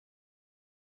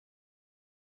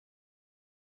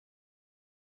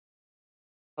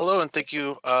Hello, and thank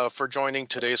you for joining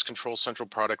today's Control Central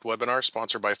product webinar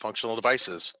sponsored by Functional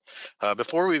Devices.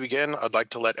 Before we begin, I'd like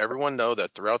to let everyone know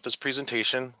that throughout this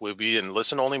presentation, we'll be in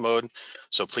listen-only mode,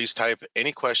 so please type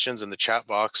any questions in the chat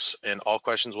box, and all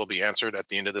questions will be answered at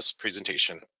the end of this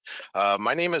presentation.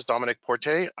 My name is Dominic Porte.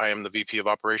 I am the VP of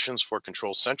Operations for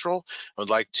Control Central. I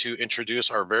would like to introduce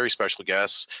our very special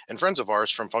guests and friends of ours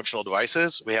from Functional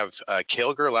Devices. We have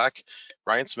Cale Gerlach,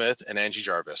 Ryan Smith, and Angie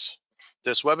Jarvis.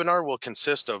 This webinar will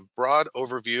consist of broad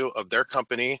overview of their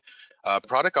company,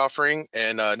 product offering,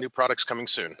 and new products coming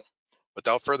soon.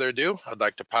 Without further ado, I'd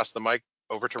like to pass the mic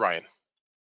over to Ryan.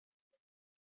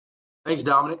 Thanks,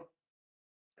 Dominic,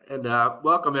 and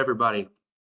welcome everybody.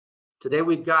 Today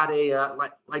we've got a,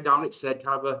 like Dominic said,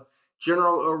 kind of a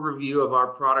general overview of our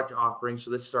product offering.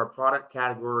 So this is our product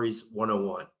categories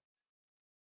 101.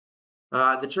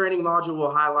 The training module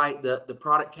will highlight the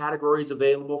product categories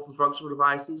available from Functional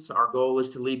Devices. Our goal is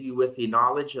to leave you with the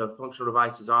knowledge of Functional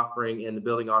Devices offering in the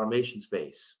building automation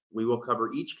space. We will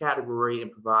cover each category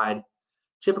and provide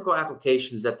typical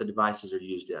applications that the devices are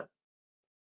used in.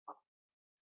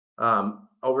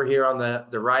 Over here on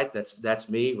the right, that's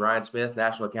me, Ryan Smith,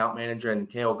 National Account Manager, and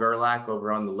Cale Gerlach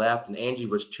over on the left. And Angie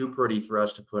was too pretty for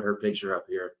us to put her picture up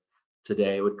here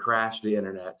today. It would crash the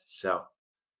internet. So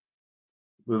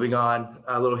moving on,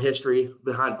 a little history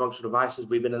behind Functional Devices.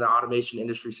 We've been in the automation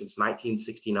industry since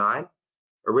 1969,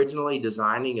 originally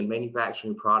designing and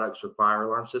manufacturing products for fire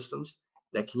alarm systems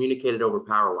that communicated over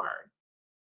power wiring.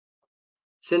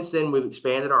 Since then, we've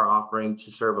expanded our offering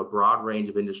to serve a broad range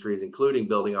of industries, including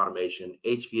building automation,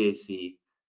 HVAC,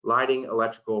 lighting,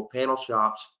 electrical, panel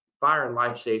shops, fire and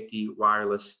life safety,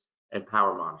 wireless, and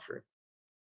power monitoring.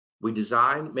 We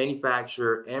design,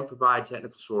 manufacture, and provide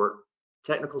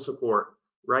technical support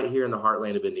right here in the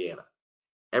heartland of Indiana.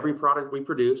 Every product we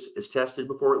produce is tested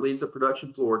before it leaves the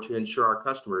production floor to ensure our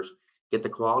customers get the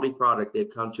quality product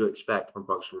they've come to expect from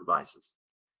Functional Devices.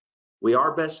 We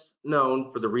are best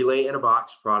known for the Relay in a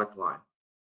Box product line.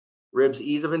 RIB's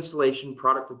ease of installation,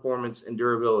 product performance, and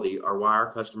durability are why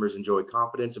our customers enjoy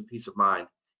confidence and peace of mind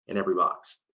in every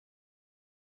box.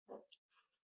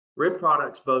 RIB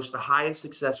products boast the highest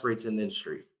success rates in the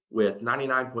industry, with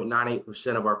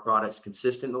 99.98% of our products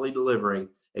consistently delivering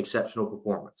exceptional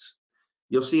performance.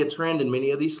 You'll see a trend in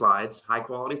many of these slides: high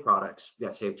quality products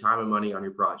that save time and money on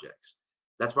your projects.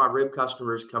 That's why RIB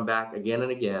customers come back again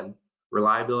and again.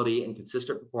 Reliability and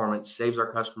consistent performance saves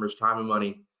our customers time and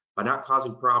money by not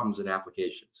causing problems in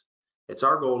applications. It's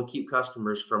our goal to keep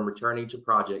customers from returning to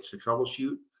projects to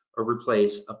troubleshoot or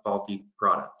replace a faulty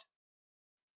product.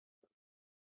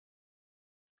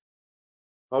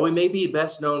 While we may be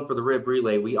best known for the RIB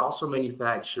Relay, we also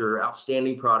manufacture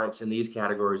outstanding products in these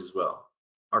categories as well.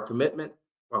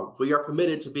 We are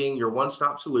committed to being your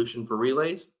one-stop solution for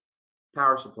relays,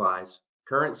 power supplies,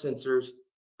 current sensors,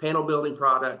 panel building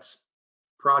projects,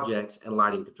 and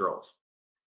lighting controls.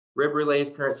 RIB relays,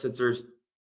 current sensors,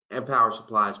 and power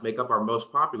supplies make up our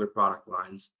most popular product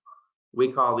lines.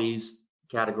 We call these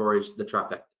categories the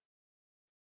trifecta.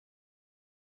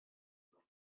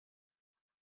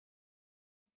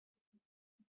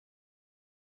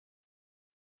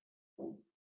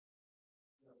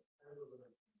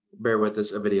 Bear with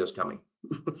us, a video's coming.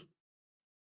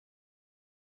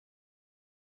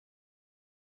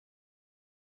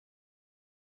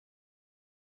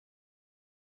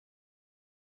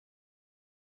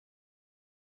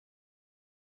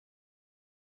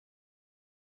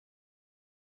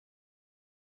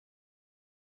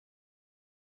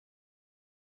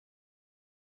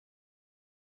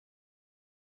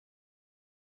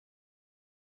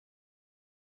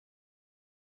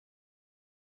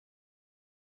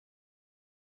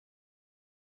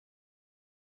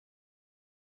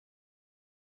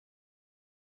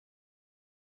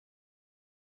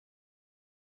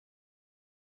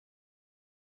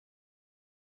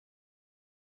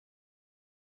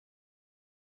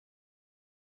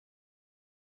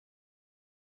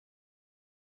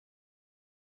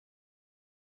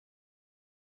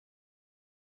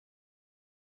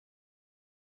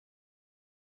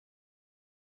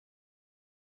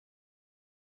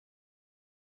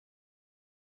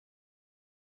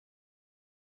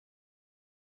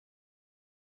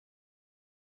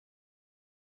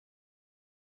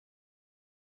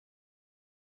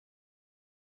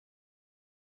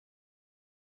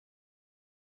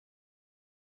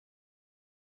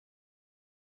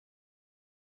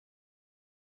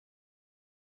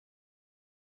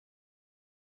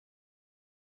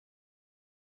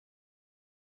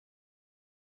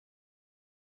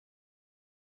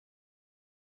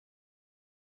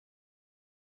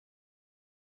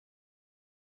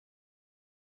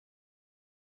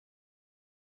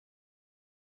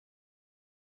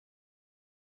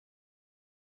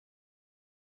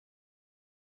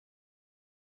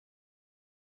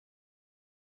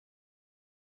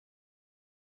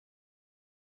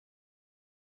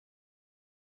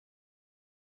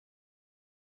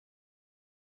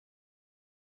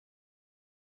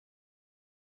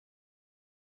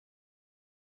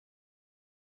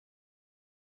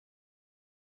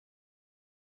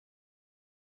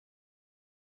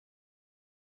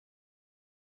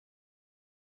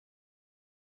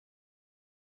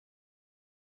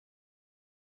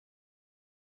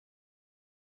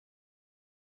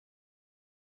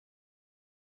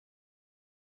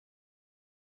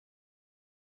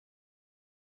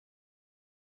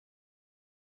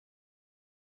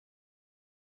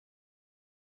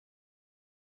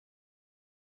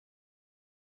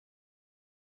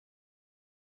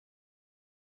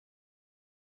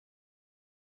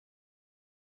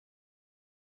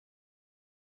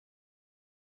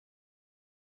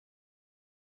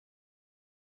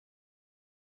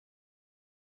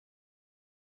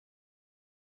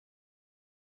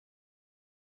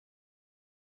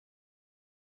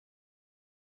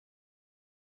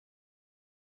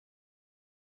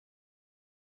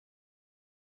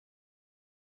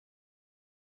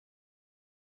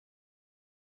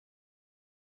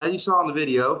 As you saw in the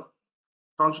video,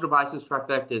 Functional Devices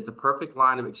Trifecta is the perfect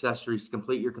line of accessories to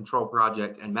complete your control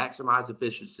project and maximize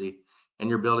efficiency in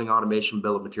your building automation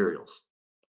bill of materials.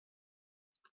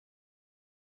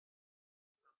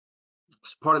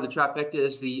 Part of the trifecta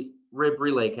is the rib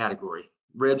relay category.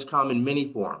 Ribs come in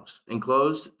many forms: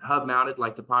 enclosed, hub mounted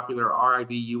like the popular RIB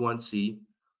U1C,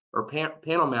 or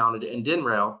panel mounted and DIN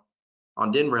rail or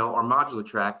modular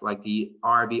track like the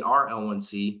RIB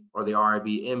RL1C or the RIB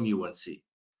MU1C.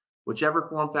 Whichever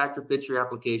form factor fits your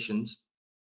applications,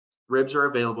 ribs are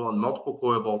available in multiple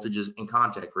coil voltages and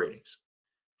contact ratings.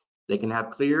 They can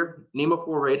have clear NEMA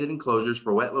 4 rated enclosures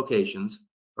for wet locations,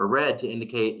 or red to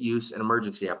indicate use in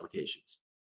emergency applications.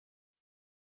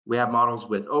 We have models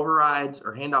with overrides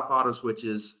or handoff auto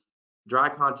switches, dry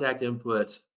contact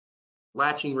inputs,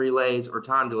 latching relays, or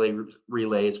time delay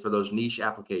relays for those niche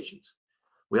applications.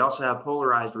 We also have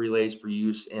polarized relays for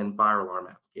use in fire alarm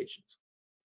applications.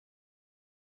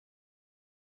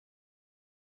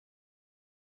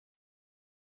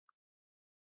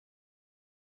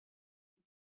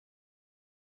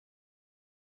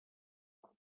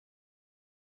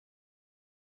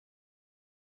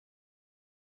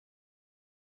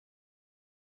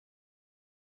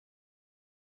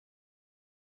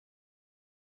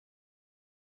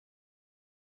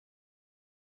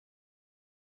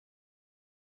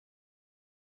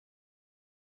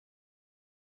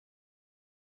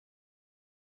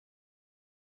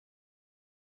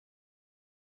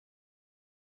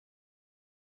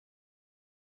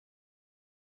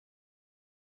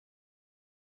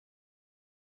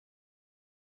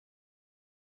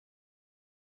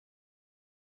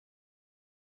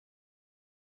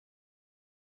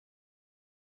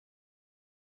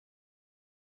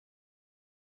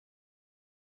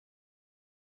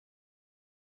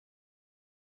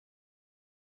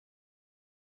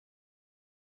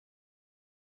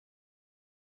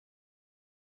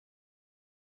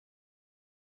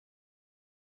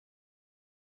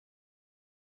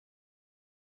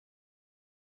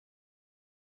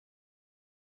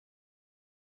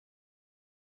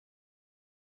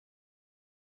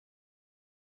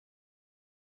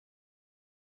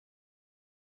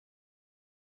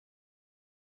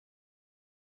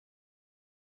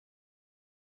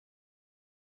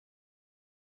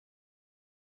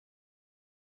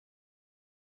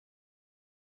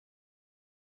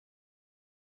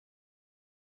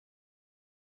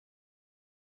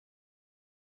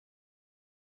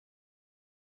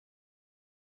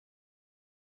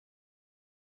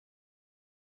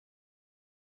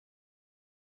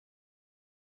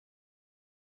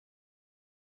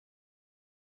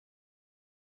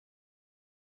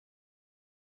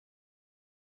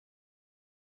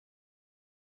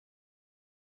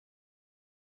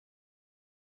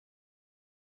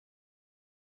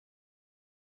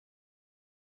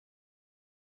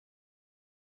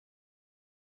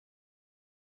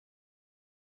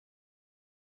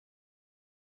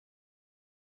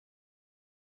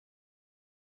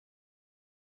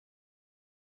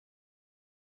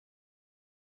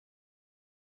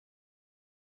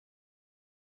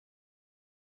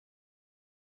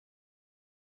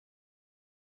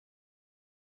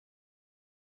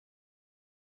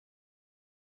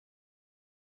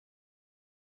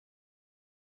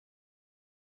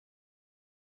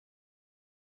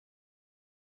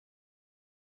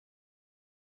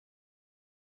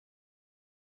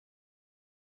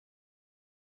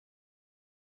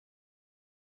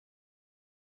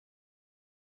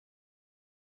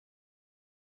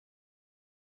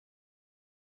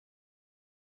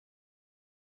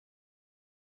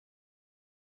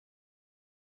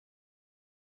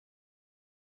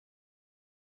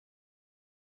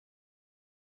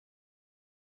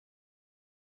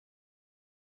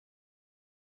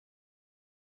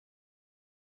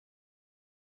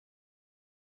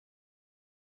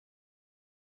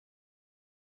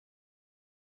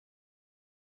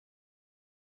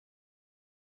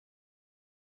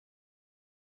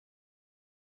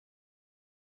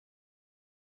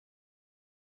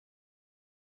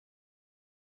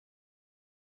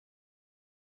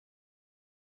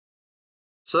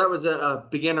 So that was a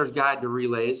beginner's guide to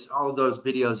relays. All of those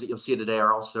videos that you'll see today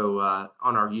are also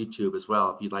on our YouTube as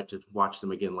well, if you'd like to watch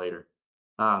them again later.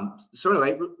 So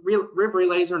anyway, rib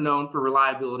relays are known for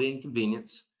reliability and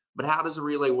convenience, but how does a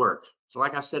relay work? So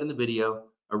like I said in the video,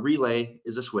 a relay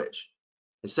is a switch.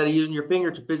 Instead of using your finger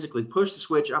to physically push the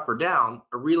switch up or down,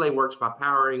 a relay works by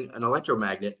powering an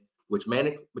electromagnet, which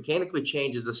mechanically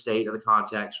changes the state of the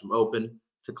contacts from open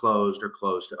to closed or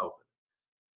closed to open.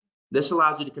 This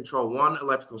allows you to control one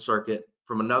electrical circuit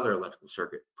from another electrical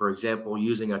circuit. For example,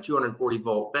 using a 240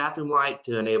 volt bathroom light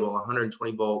to enable a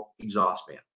 120 volt exhaust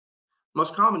fan.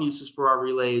 Most common uses for our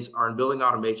relays are in building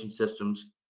automation systems.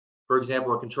 For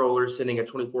example, a controller sending a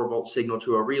 24-volt signal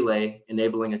to a relay,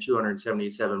 enabling a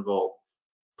 277-volt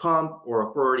pump or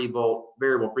a 480-volt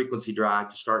variable frequency drive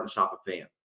to start and stop a fan.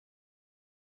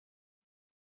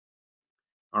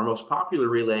 Our most popular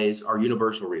relays are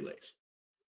universal relays.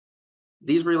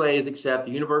 These relays accept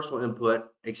a universal input,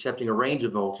 accepting a range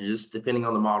of voltages depending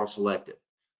on the model selected.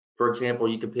 For example,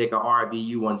 you can pick a RIB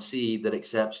U1C that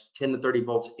accepts 10 to 30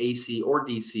 volts AC or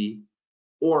DC,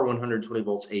 or 120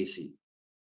 volts AC.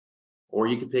 Or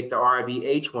you can pick the RIB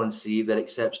H1C that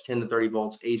accepts 10 to 30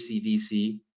 volts AC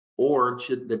DC, or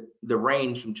the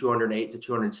range from 208 to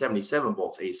 277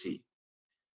 volts AC.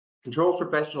 Controls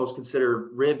professionals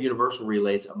consider RIB universal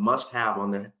relays a must-have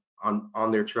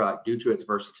on their truck due to its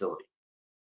versatility.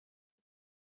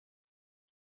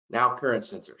 Now, current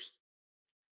sensors.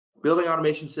 Building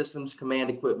automation systems command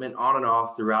equipment on and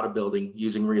off throughout a building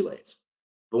using relays.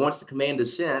 But once the command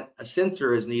is sent, a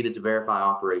sensor is needed to verify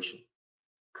operation.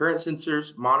 Current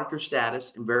sensors monitor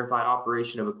status and verify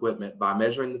operation of equipment by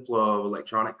measuring the flow of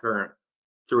electronic current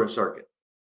through a circuit.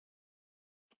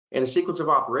 In a sequence of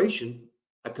operation,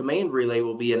 a command relay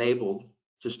will be enabled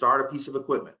to start a piece of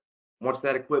equipment. Once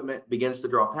that equipment begins to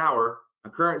draw power, a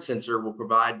current sensor will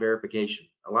provide verification,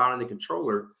 allowing the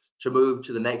controller to move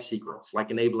to the next sequence,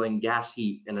 like enabling gas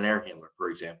heat in an air handler, for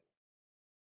example.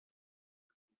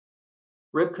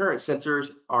 RIB current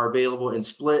sensors are available in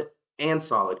split and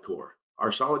solid core.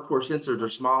 Our solid core sensors are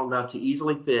small enough to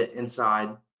easily fit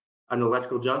inside an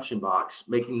electrical junction box,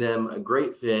 making them a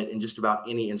great fit in just about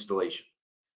any installation.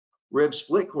 RIB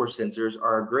split core sensors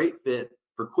are a great fit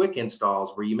for quick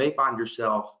installs where you may find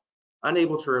yourself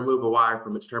unable to remove a wire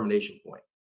from its termination point.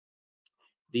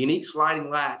 The unique sliding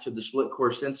latch of the split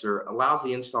core sensor allows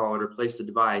the installer to place the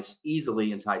device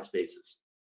easily in tight spaces.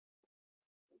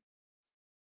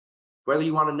 Whether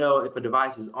you want to know if a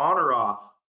device is on or off,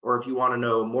 or if you want to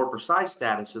know more precise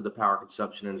status of the power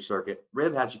consumption in a circuit,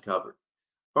 RIB has you covered.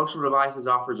 Functional Devices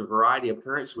offers a variety of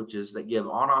current switches that give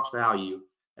on-off value,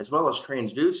 as well as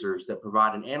transducers that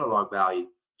provide an analog value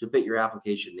to fit your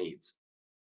application needs.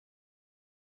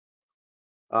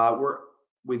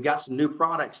 We've got some new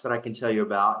products that I can tell you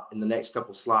about in the next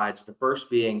couple slides. The first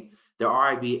being the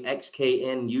RIB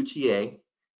XKN UTA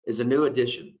is a new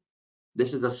addition.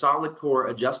 This is a solid core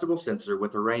adjustable sensor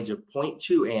with a range of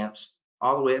 0.2 amps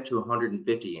all the way up to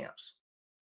 150 amps.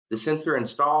 The sensor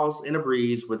installs in a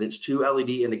breeze with its two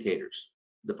LED indicators.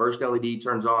 The first LED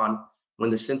turns on when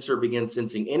the sensor begins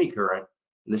sensing any current,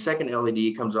 and the second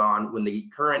LED comes on when the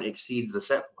current exceeds the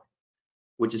set point,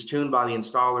 which is tuned by the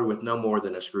installer with no more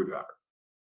than a screwdriver.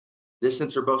 This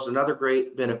sensor boasts another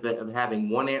great benefit of having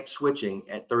 1 amp switching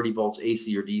at 30 volts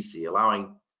AC or DC,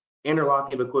 allowing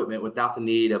interlocking of equipment without the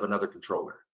need of another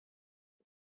controller.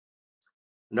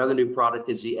 Another new product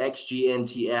is the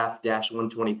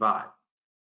XGNTF-125.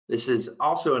 This is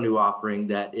also a new offering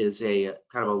that is a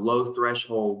kind of a low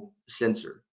threshold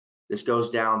sensor. This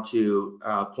goes down to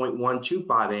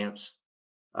 0.125 amps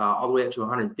all the way up to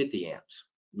 150 amps,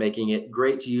 making it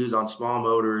great to use on small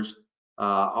motors,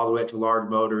 all the way up to large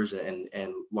motors and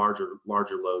larger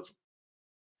loads.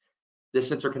 This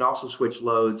sensor can also switch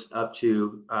loads up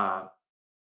to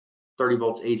 30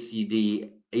 volts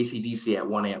AC/DC at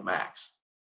 1 amp max.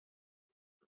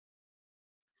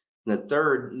 And the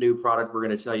third new product we're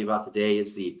going to tell you about today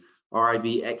is the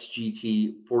RIB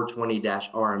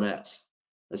XGT420-RMS.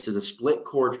 This is a split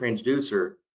core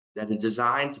transducer that is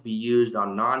designed to be used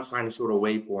on non-sinusoidal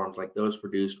waveforms like those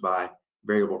produced by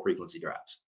variable frequency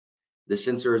drives. The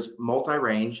sensor is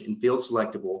multi-range and field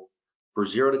selectable for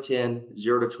 0 to 10,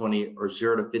 0 to 20, or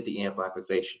 0 to 50 amp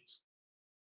applications.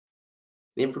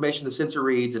 The information the sensor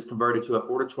reads is converted to a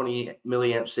 4 to 20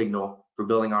 milliamp signal for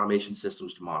building automation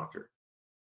systems to monitor.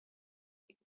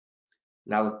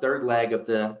 Now, the third leg of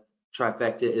the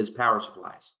trifecta is power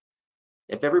supplies.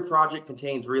 If every project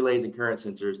contains relays and current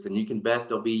sensors, then you can bet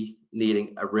they'll be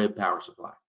needing a RIB power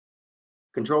supply.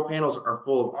 Control panels are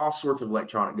full of all sorts of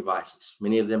electronic devices.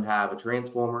 Many of them have a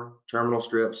transformer, terminal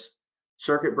strips,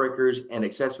 circuit breakers, and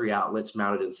accessory outlets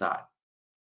mounted inside.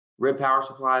 RIB power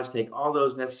supplies take all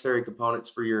those necessary components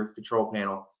for your control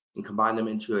panel and combine them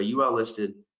into a UL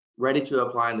listed, ready to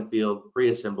apply in the field,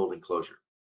 pre-assembled enclosure.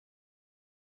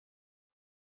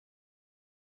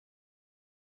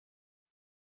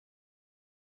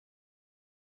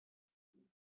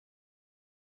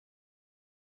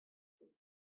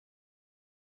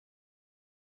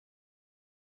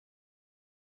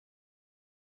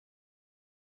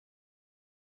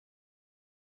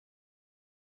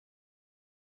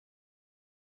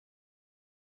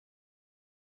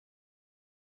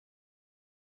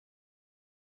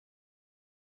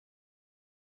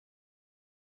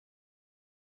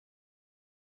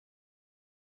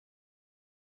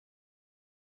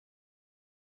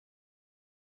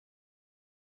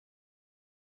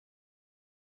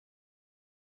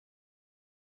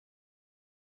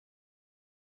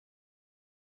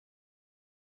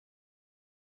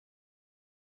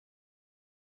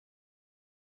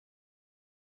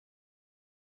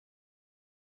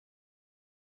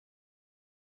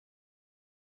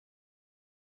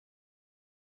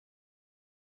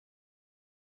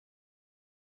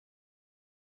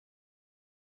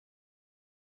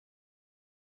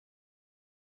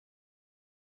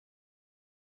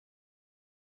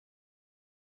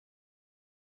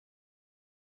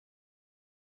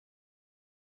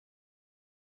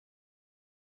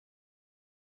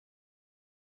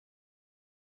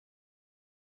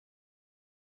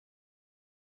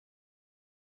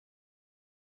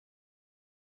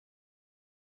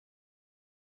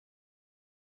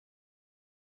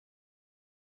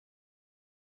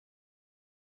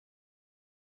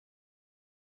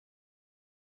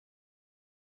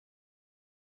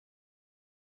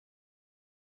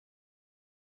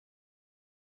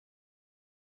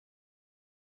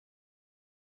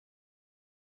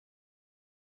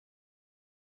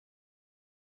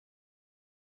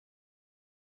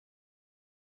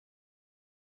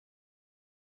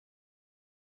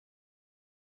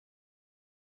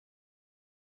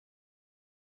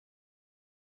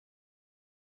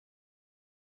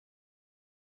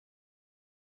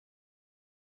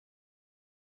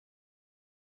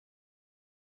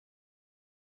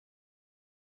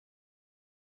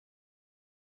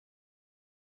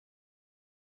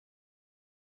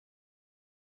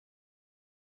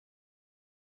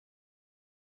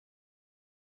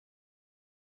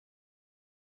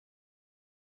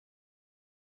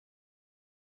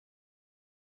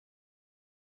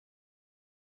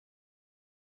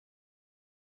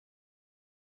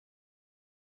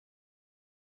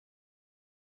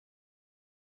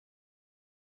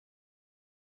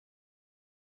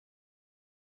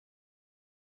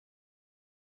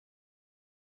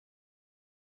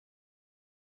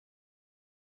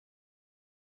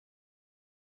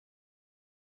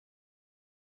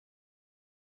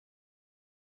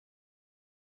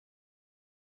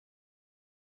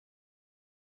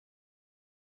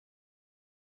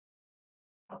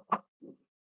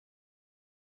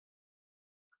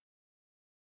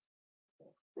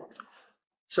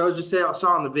 So as you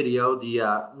saw in the video,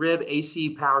 the RIB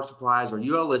AC power supplies are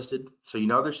UL listed, so you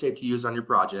know they're safe to use on your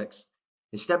projects.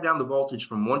 They step down the voltage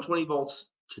from 120 volts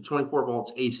to 24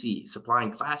 volts AC,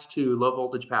 supplying class 2 low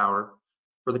voltage power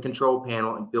for the control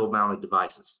panel and field mounted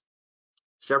devices.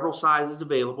 Several sizes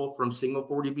available, from single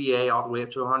 40 VA all the way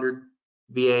up to 100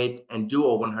 VA and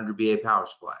dual 100 VA power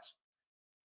supplies.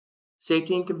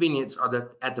 Safety and convenience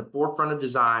are at the forefront of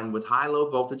design, with high-low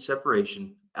voltage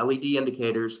separation, LED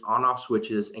indicators, on-off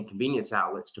switches, and convenience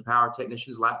outlets to power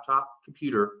technicians' laptop,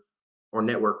 computer, or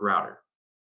network router.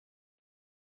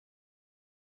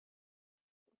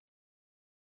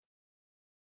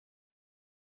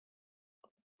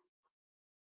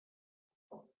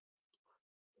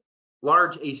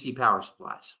 Large AC power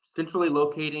supplies. Centrally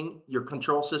locating your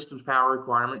control system's power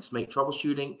requirements make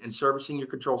troubleshooting and servicing your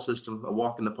control system a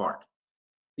walk in the park.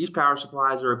 These power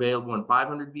supplies are available in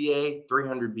 500 VA,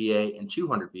 300 VA, and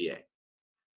 200 VA.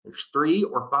 There's 3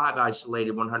 or 5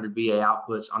 isolated 100 VA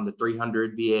outputs on the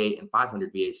 300 VA and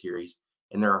 500 VA series,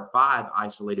 and there are 5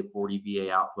 isolated 40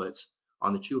 VA outputs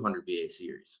on the 200 VA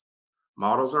series.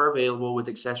 Models are available with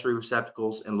accessory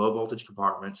receptacles and low voltage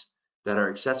compartments that are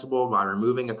accessible by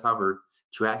removing a cover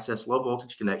to access low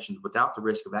voltage connections without the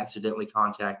risk of accidentally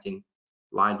contacting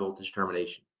line voltage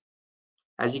termination.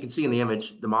 As you can see in the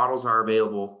image, the models are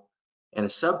available in a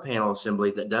sub-panel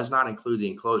assembly that does not include the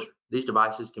enclosure. These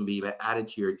devices can be added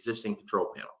to your existing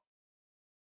control panel.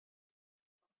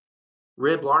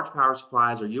 RIB large power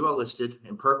supplies are UL listed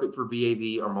and perfect for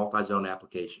VAV or multi-zone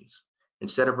applications.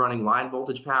 Instead of running line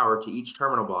voltage power to each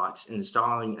terminal box and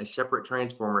installing a separate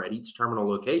transformer at each terminal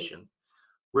location,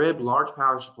 RIB large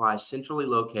power supplies centrally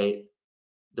locate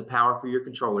the power for your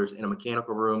controllers in a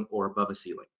mechanical room or above a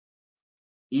ceiling.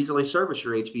 Easily service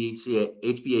your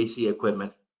HVAC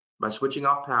equipment by switching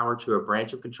off power to a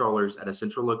branch of controllers at a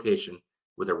central location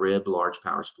with a RIB large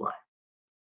power supply.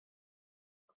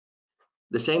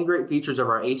 The same great features of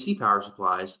our AC power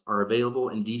supplies are available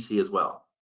in DC as well.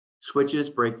 Switches,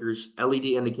 breakers, LED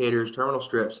indicators, terminal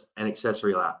strips, and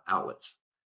accessory outlets.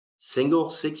 Single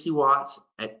 60 watts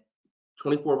at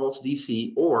 24 volts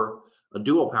DC, or a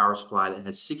dual power supply that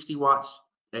has 60 watts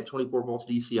at 24 volts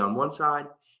DC on one side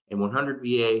and 100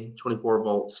 VA 24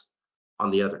 volts on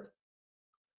the other.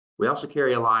 We also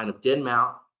carry a line of den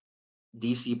mount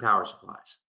DC power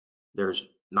supplies. There's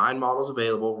 9 models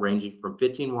available, ranging from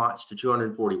 15 watts to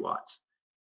 240 watts.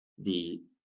 The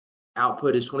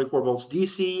output is 24 volts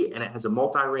DC, and it has a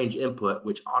multi-range input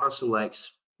which auto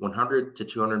selects 100 to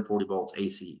 240 volts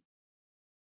AC.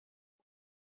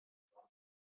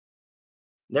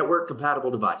 Network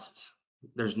compatible devices.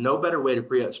 There's no better way to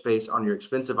free up space on your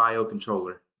expensive I/O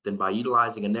controller than by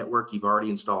utilizing a network you've already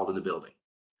installed in the building.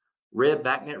 RIB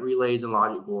backnet relays and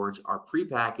logic boards are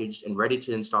pre-packaged and ready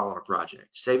to install on a project,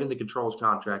 saving the controls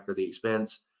contractor the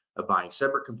expense of buying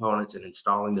separate components and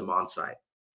installing them on site.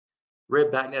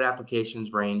 RIB backnet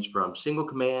applications range from simple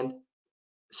command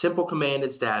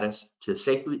and status to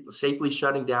safely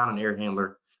shutting down an air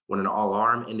handler when an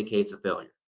alarm indicates a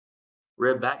failure.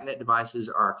 RIB backnet devices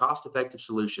are a cost-effective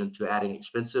solution to adding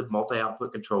expensive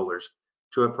multi-output controllers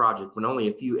to a project when only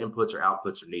a few inputs or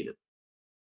outputs are needed.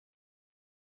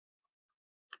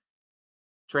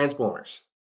 Transformers.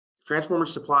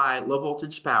 Transformers supply low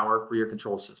voltage power for your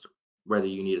control system. Whether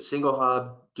you need a single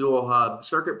hub, dual hub,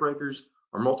 circuit breakers,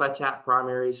 or multi-tap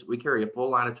primaries, we carry a full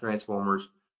line of transformers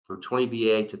from 20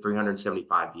 VA to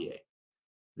 375 VA.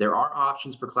 There are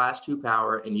options for class 2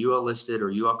 power and UL listed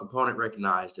or UL component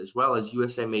recognized, as well as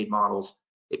USA made models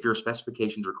if your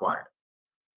specifications require it.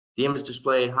 The image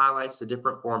displayed highlights the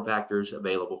different form factors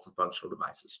available for functional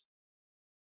devices.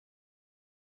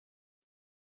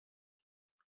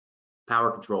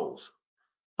 Power controls.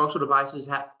 Functional devices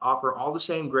offer all the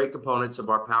same great components of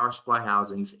our power supply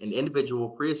housings and individual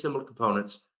pre-assembled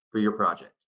components for your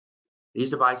project. These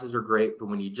devices are great for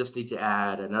when you just need to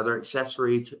add another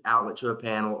accessory outlet to a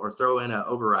panel, or throw in an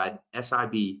override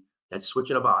SIB, that's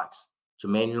switch in a box, to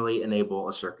manually enable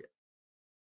a circuit.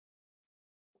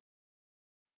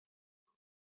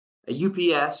 A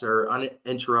UPS, or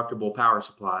uninterruptible power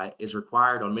supply, is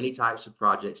required on many types of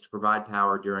projects to provide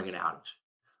power during an outage.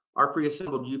 Our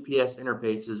pre-assembled UPS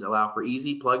interfaces allow for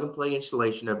easy plug-and-play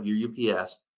installation of your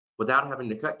UPS without having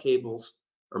to cut cables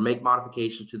or make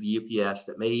modifications to the UPS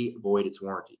that may void its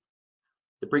warranty.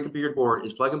 The pre-configured board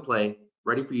is plug-and-play,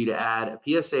 ready for you to add a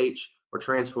PSH or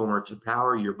transformer to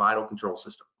power your vital control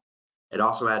system. It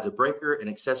also adds a breaker and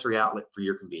accessory outlet for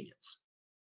your convenience.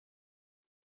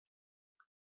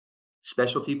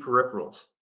 Specialty peripherals.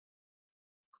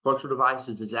 Functional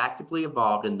Devices is actively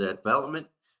involved in the development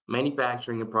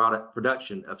manufacturing, and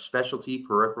production of specialty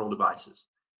peripheral devices.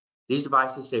 These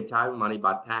devices save time and money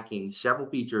by packing several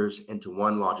features into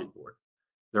one logic board.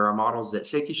 There are models that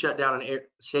safely shut down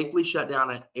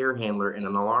an air handler in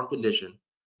an alarm condition,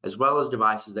 as well as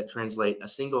devices that translate a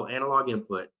single analog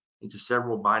input into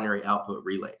several binary output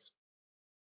relays.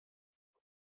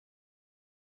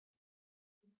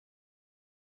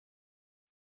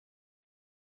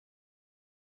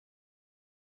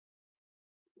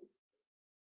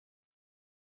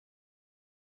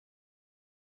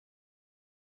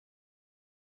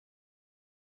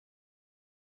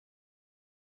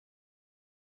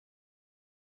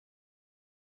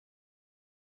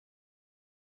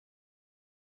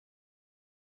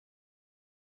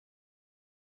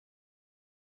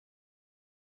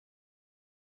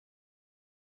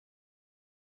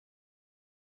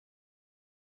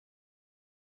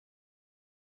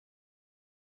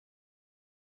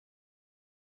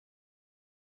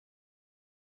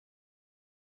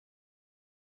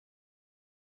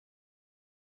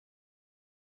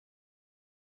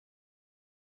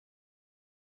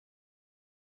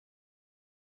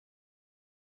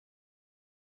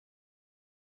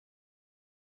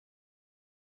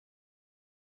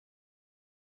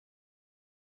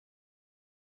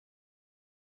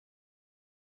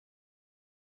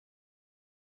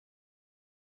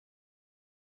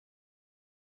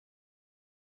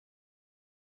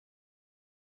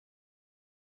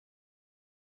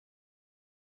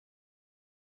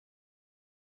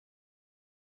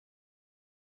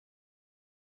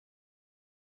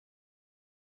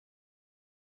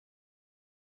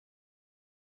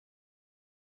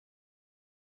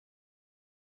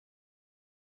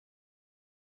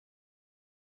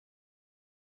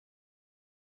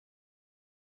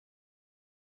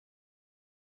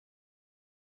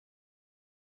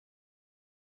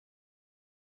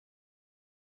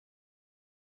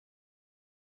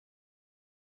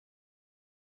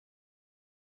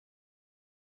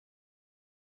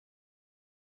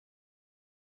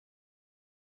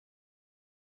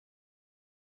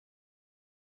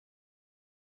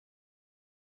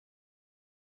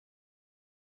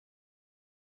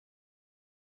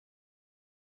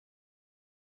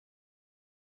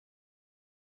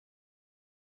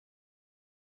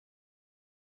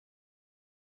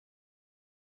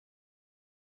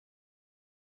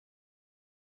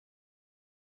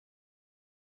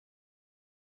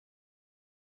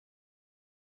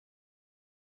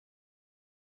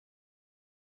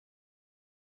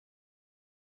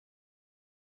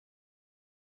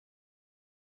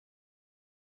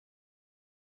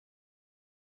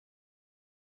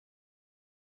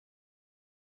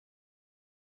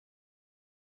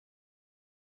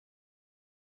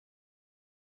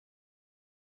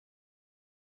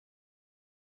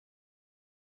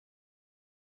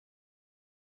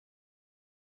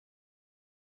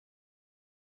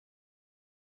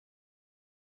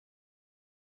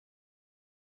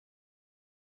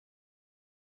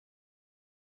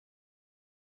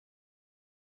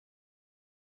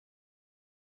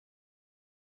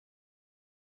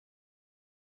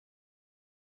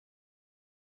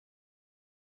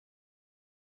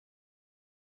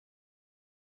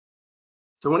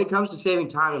 So when it comes to saving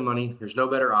time and money, there's no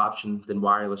better option than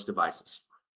wireless devices.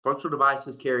 Functional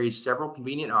Devices carries several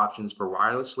convenient options for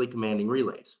wirelessly commanding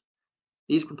relays.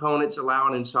 These components allow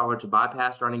an installer to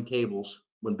bypass running cables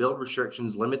when build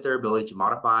restrictions limit their ability to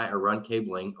modify or run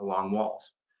cabling along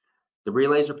walls. The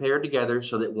relays are paired together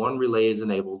so that one relay is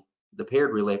enabled, the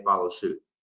paired relay follows suit.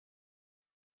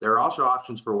 There are also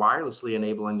options for wirelessly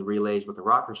enabling the relays with a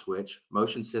rocker switch,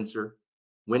 motion sensor,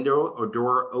 window or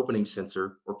door opening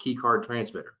sensor, or key card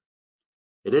transmitter.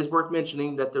 It is worth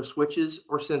mentioning that the switches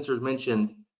or sensors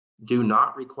mentioned do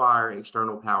not require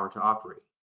external power to operate.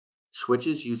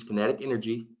 Switches use kinetic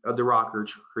energy of the rocker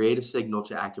to create a signal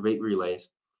to activate relays.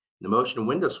 The motion and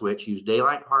window switch use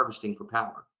daylight harvesting for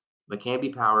power, but can be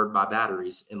powered by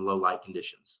batteries in low light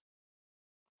conditions.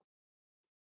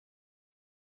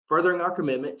 Furthering our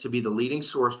commitment to be the leading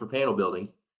source for panel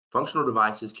building, Functional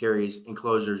Devices carries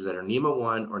enclosures that are NEMA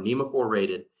 1 or NEMA 4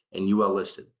 rated and UL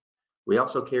listed. We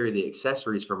also carry the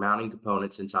accessories for mounting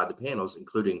components inside the panels,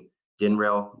 including DIN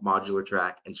rail, modular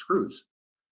track, and screws.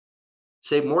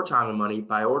 Save more time and money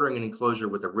by ordering an enclosure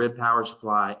with a rib power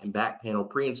supply and back panel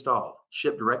pre-installed,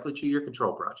 shipped directly to your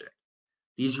control project.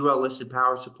 These UL listed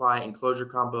power supply enclosure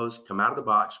combos come out of the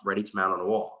box ready to mount on a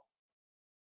wall.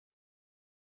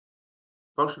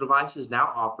 Functional Devices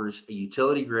now offers a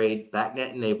utility-grade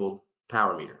BACnet-enabled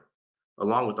power meter,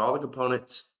 along with all the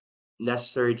components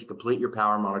necessary to complete your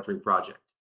power monitoring project.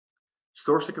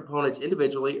 Source the components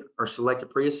individually or select a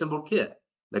pre-assembled kit.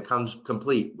 that comes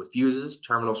complete with fuses,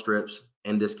 terminal strips,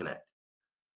 and disconnect.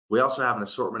 We also have an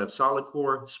assortment of solid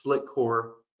core, split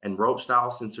core, and rope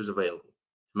style sensors available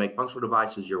to make Functional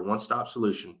Devices your one-stop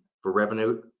solution for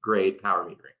revenue-grade power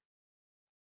metering.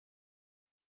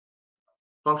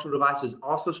 Functional Devices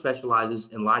also specializes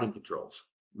in lighting controls.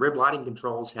 RIB Lighting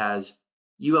Controls has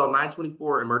UL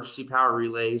 924 emergency power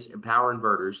relays and power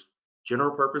inverters,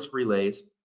 general purpose relays,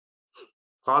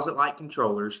 closet light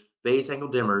controllers, phase angle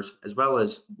dimmers, as well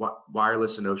as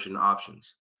wireless and ocean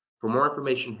options. For more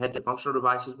information, head to Functional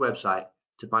Devices website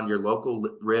to find your local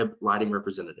RIB lighting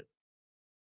representative.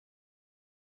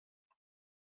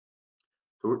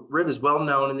 RIB is well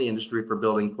known in the industry for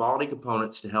building quality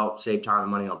components to help save time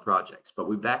and money on projects, but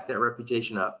we back that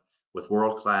reputation up with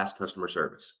world-class customer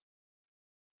service.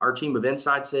 Our team of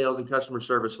inside sales and customer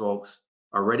service folks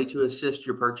are ready to assist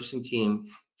your purchasing team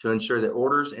to ensure that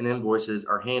orders and invoices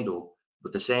are handled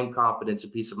with the same confidence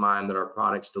and peace of mind that our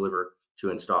products deliver to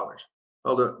installers.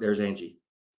 Oh, look, there's Angie.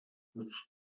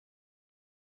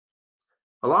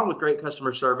 Along with great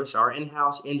customer service, our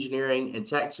in-house engineering and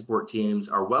tech support teams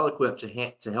are well equipped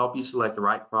to help you select the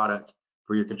right product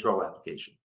for your control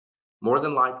application. More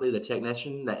than likely, the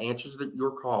technician that answers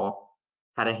your call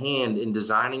had a hand in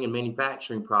designing and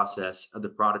manufacturing process of the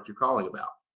product you're calling about.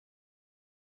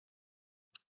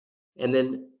 And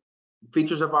then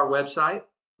features of our website,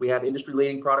 we have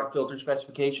industry-leading product filter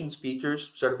specifications,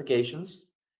 features, certifications.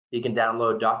 You can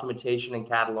download documentation and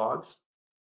catalogs,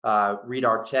 read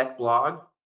our tech blog,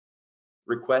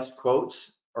 request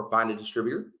quotes, or find a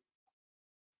distributor.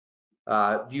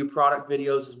 View product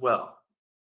videos as well.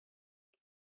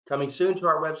 Coming soon to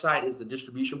our website is the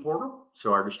distribution portal,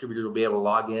 so our distributors will be able to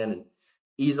log in and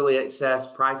easily access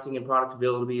pricing and product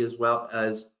availability, as well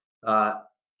as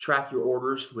track your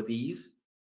orders with ease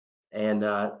and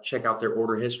check out their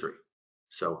order history.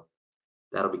 So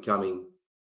that'll be coming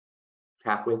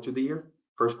halfway through the year,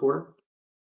 first quarter.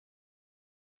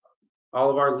 All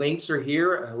of our links are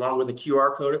here, along with the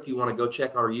QR code if you want to go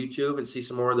check our YouTube and see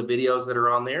some more of the videos that are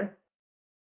on there.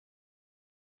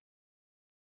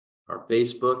 Our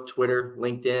Facebook, Twitter,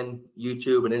 LinkedIn,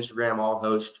 YouTube, and Instagram all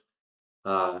host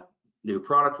new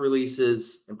product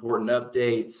releases, important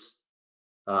updates,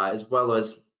 as well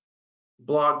as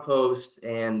blog posts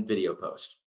and video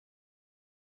posts.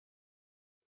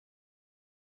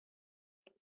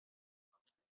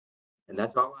 And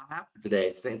that's all I have for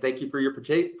today. Thank you for your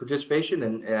participation,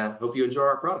 and hope you enjoy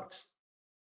our products.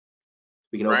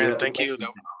 We can Ryan, thank you.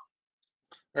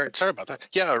 All right, sorry about that.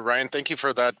 Yeah, Ryan, thank you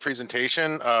for that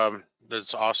presentation.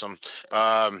 That's awesome.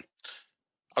 I'd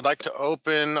like to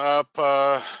open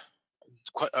up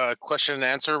question and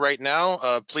answer right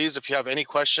now. Please, if you have any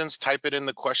questions, type it in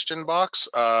the question box,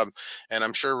 and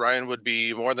I'm sure Ryan would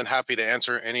be more than happy to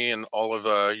answer any and all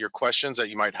of your questions that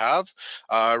you might have.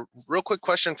 Real quick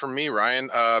question from me, Ryan.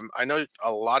 I know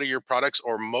a lot of your products,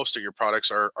 or most of your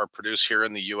products, are produced here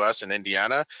in the U.S. and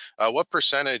Indiana. What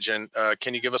percentage, and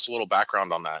can you give us a little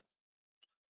background on that?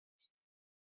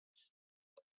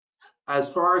 As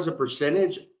far as a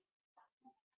percentage,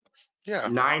 yeah,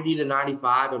 90 to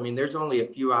 95. I mean, there's only a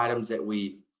few items that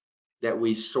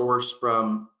we source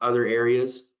from other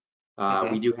areas.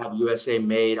 We do have USA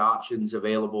made options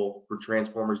available for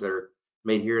transformers that are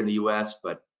made here in the US,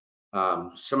 but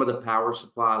some of the power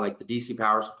supply, like the DC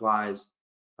power supplies,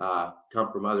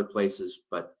 come from other places.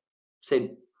 But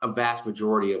say a vast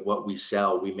majority of what we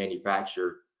sell, we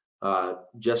manufacture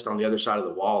just on the other side of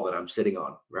the wall that I'm sitting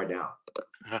on right now.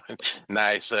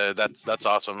 Nice. That's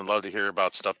awesome. I'd love to hear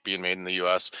about stuff being made in the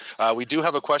U.S. We do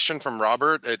have a question from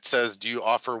Robert. It says, do you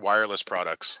offer wireless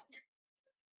products?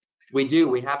 We do.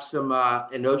 We have some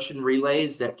Enocean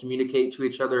relays that communicate to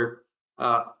each other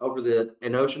over the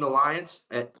Enocean Alliance.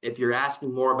 If you're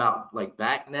asking more about like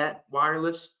BACnet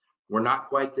wireless, we're not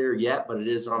quite there yet, but it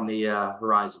is on the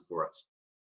horizon for us.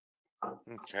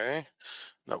 Okay.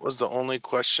 That was the only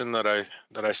question that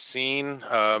I seen.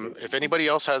 If anybody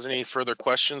else has any further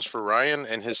questions for Ryan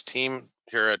and his team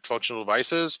here at Functional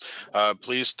Devices,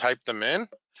 please type them in,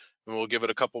 and we'll give it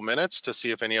a couple minutes to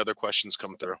see if any other questions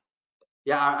come through.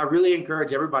 Yeah, I really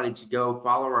encourage everybody to go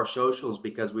follow our socials,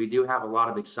 because we do have a lot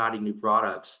of exciting new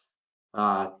products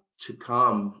to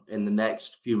come in the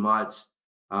next few months.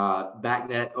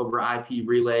 BACnet over IP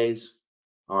relays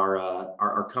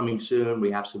are coming soon.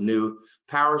 We have some new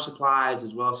power supplies,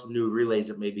 as well as some new relays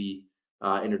that may be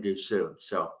introduced soon.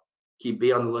 So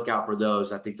be on the lookout for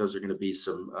those. I think those are going to be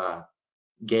some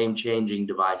game-changing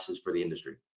devices for the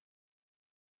industry.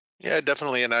 Yeah,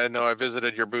 definitely. And I know I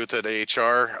visited your booth at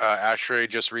AHR, ASHRAE,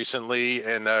 just recently,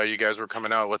 and you guys were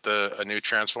coming out with a new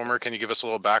transformer. Can you give us a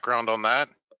little background on that?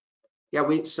 Yeah,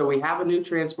 so we have a new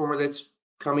transformer that's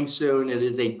coming soon. It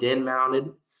is a DIN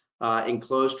mounted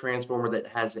enclosed transformer that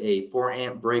has a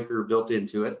 4-amp breaker built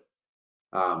into it.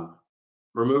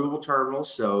 Removable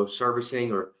terminals, so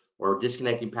servicing or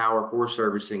disconnecting power for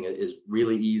servicing is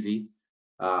really easy.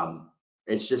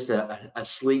 It's just a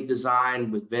sleek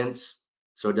design with vents,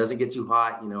 so it doesn't get too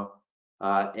hot.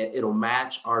 It'll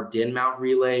match our DIN mount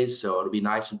relays, so it'll be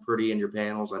nice and pretty in your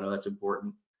panels. I know that's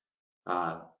important.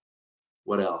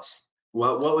 What else?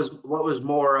 What was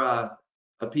more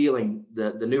appealing,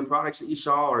 the new products that you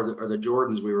saw, or the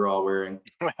Jordans we were all wearing?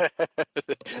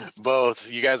 Both.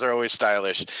 You guys are always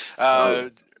stylish.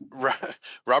 Oh,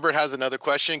 Robert has another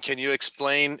question. Can you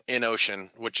explain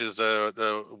InOcean, which is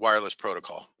the wireless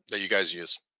protocol that you guys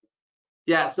use?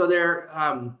 yeah. So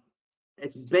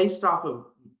it's based off of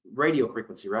radio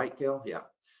frequency, right, Kel? Yeah.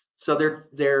 So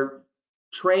they're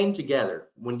trained together.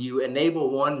 When you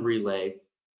enable one relay,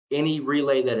 any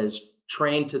relay that is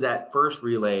trained to that first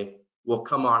relay will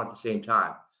come on at the same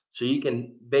time. So you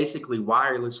can basically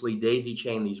wirelessly daisy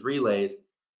chain these relays.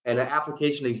 And an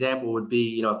application example would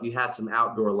be, if you had some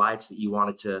outdoor lights that you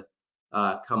wanted to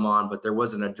come on, but there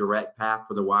wasn't a direct path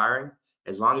for the wiring,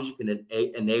 as long as you can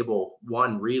enable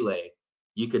one relay,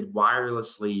 you could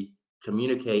wirelessly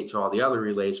communicate to all the other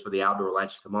relays for the outdoor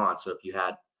lights to come on. So if you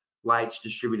had lights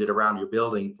distributed around your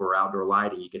building for outdoor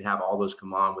lighting, you could have all those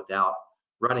come on without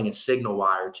running a signal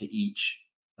wire to each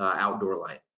outdoor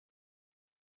light.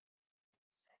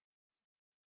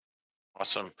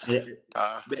 Awesome.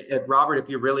 Robert, if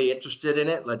you're really interested in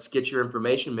it, let's get your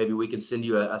information. Maybe we can send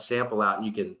you a sample out and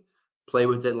you can play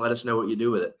with it and let us know what you do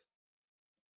with it.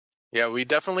 Yeah, we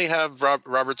definitely have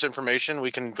Robert's information.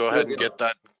 We can go ahead and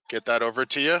get that over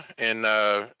to you,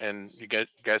 and you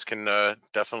guys can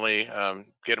definitely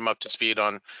get him up to speed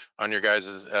on your guys'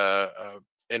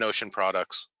 InOcean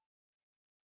products.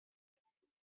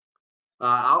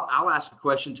 I'll ask a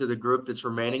question to the group that's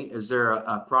remaining. Is there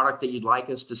a product that you'd like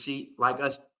to see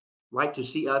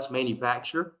us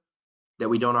manufacture that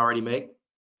we don't already make?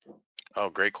 Oh,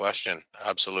 great question.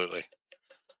 Absolutely.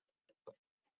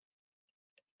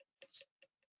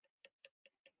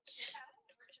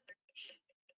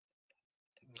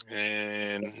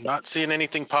 And not seeing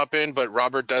anything pop in, but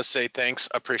Robert does say thanks,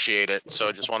 appreciate it. So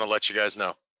I just want to let you guys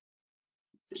know.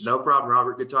 No problem,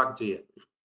 Robert. Good talking to you.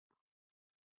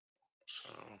 So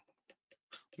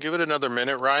give it another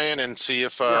minute, Ryan, and see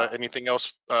if anything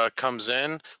else comes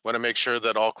in. Want to make sure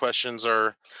that all questions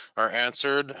are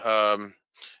answered.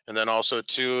 And then also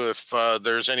too, if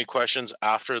there's any questions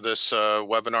after this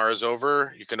webinar is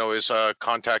over, you can always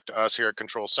contact us here at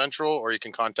Control Central, or you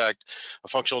can contact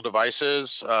Functional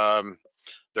Devices.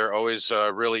 They're always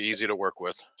really easy to work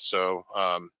with. So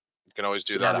you can always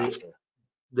do that after.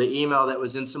 The email that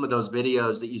was in some of those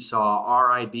videos that you saw,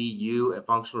 RIBU at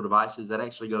Functional Devices, that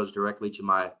actually goes directly to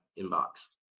my inbox.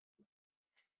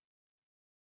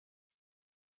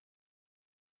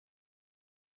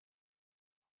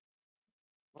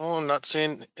 Oh, I'm not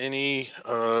seeing any.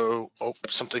 Oh,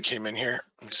 something came in here.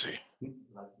 Let me see.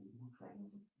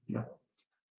 Yeah.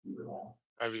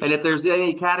 And if there's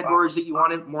any categories that you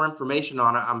wanted more information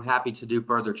on, I'm happy to do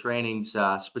further trainings,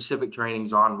 specific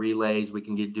trainings on relays. We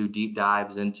can do deep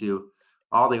dives into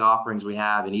all the offerings we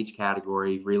have in each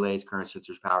category: relays, current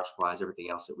sensors, power supplies, everything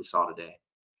else that we saw today.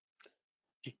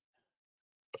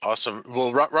 Awesome.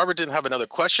 Well, Robert didn't have another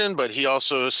question, but he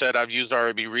also said, I've used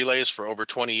RIB relays for over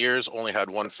 20 years, only had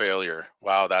one failure.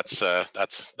 Wow, that's a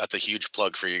huge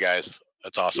plug for you guys.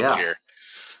 That's awesome to hear.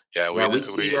 Yeah, we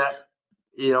see that.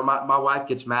 My wife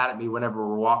gets mad at me whenever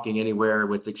we're walking anywhere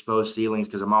with exposed ceilings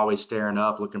because I'm always staring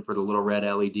up looking for the little red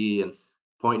LED and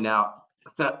pointing out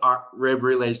our RIB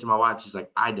relays to my wife. She's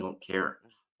like, I don't care.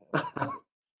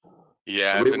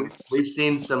 Yeah, we've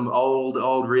seen some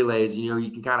old relays.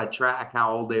 You can kind of track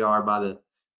how old they are by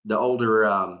the older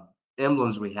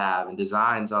emblems we have and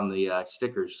designs on the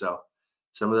stickers. So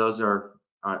some of those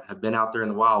have been out there in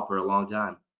the wild for a long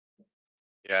time.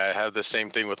 Yeah, I have the same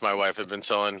thing with my wife. I've been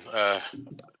selling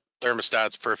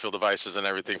thermostats, peripheral devices, and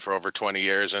everything for over 20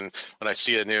 years. And when I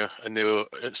see a new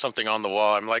something on the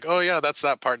wall, I'm like, oh yeah, that's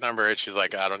that part number. And she's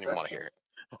like, I don't even want to hear it.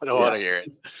 I don't want to hear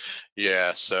it.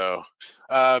 Yeah. So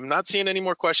not seeing any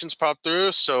more questions pop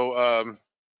through. So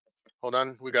hold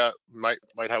on, we might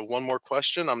have one more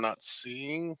question. I'm not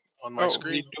seeing on my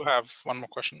screen. We do have one more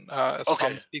question. It's Okay.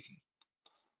 from Stephen.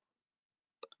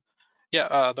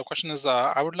 Yeah, the question is,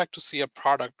 I would like to see a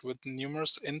product with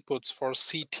numerous inputs for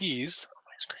CTs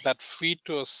that feed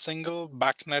to a single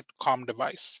backnet COM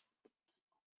device.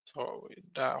 So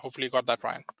hopefully you got that,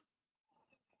 Ryan.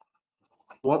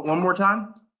 One more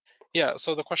time? Yeah,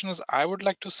 so the question is, I would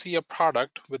like to see a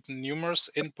product with numerous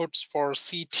inputs for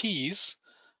CTs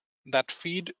that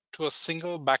feed to a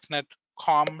single BACnet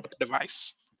COM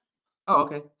device. Oh,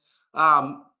 okay.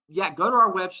 Yeah, go to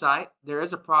our website. There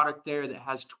is a product there that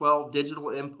has 12 digital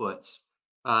inputs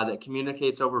that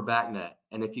communicates over BACnet.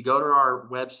 And if you go to our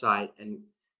website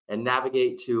and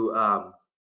navigate to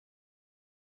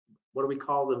what do we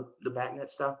call the BACnet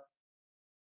stuff?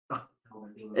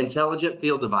 Intelligent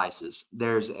field devices.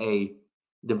 There's a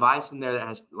device in there that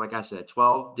has, like I said,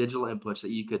 12 digital inputs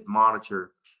that you could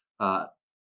monitor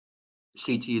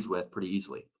CTs with pretty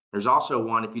easily. There's also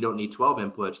one, if you don't need 12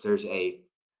 inputs, there's a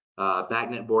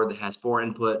BACnet board that has 4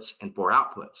 inputs and 4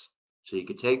 outputs. So you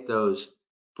could take those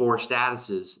 4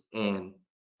 statuses and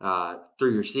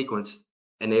through your sequence,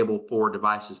 enable 4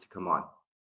 devices to come on.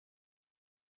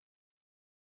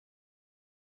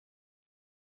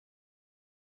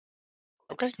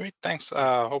 Okay, great, thanks.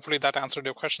 Hopefully that answered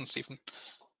your question, Stephen.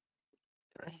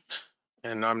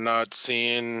 And I'm not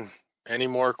seeing any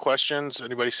more questions.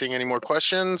 Anybody seeing any more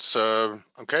questions?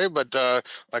 Okay, but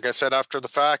like I said, after the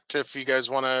fact, if you guys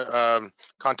want to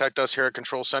contact us here at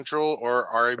Control Central or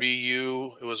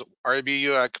RIBU, it was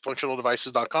RIBU at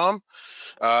functionaldevices.com.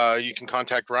 You can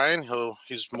contact Ryan.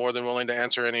 He's more than willing to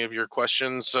answer any of your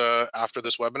questions after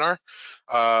this webinar.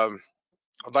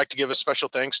 I'd like to give a special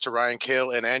thanks to Ryan,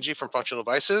 Cale, and Angie from Functional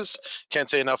Devices. Can't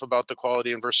say enough about the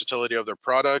quality and versatility of their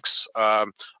products.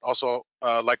 Also,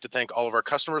 like to thank all of our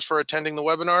customers for attending the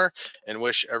webinar and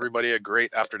wish everybody a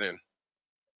great afternoon.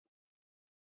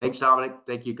 Thanks, Dominic.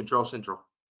 Thank you, Control Central.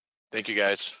 Thank you,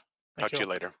 guys. Thank Talk to you. you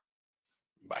later.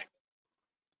 Bye.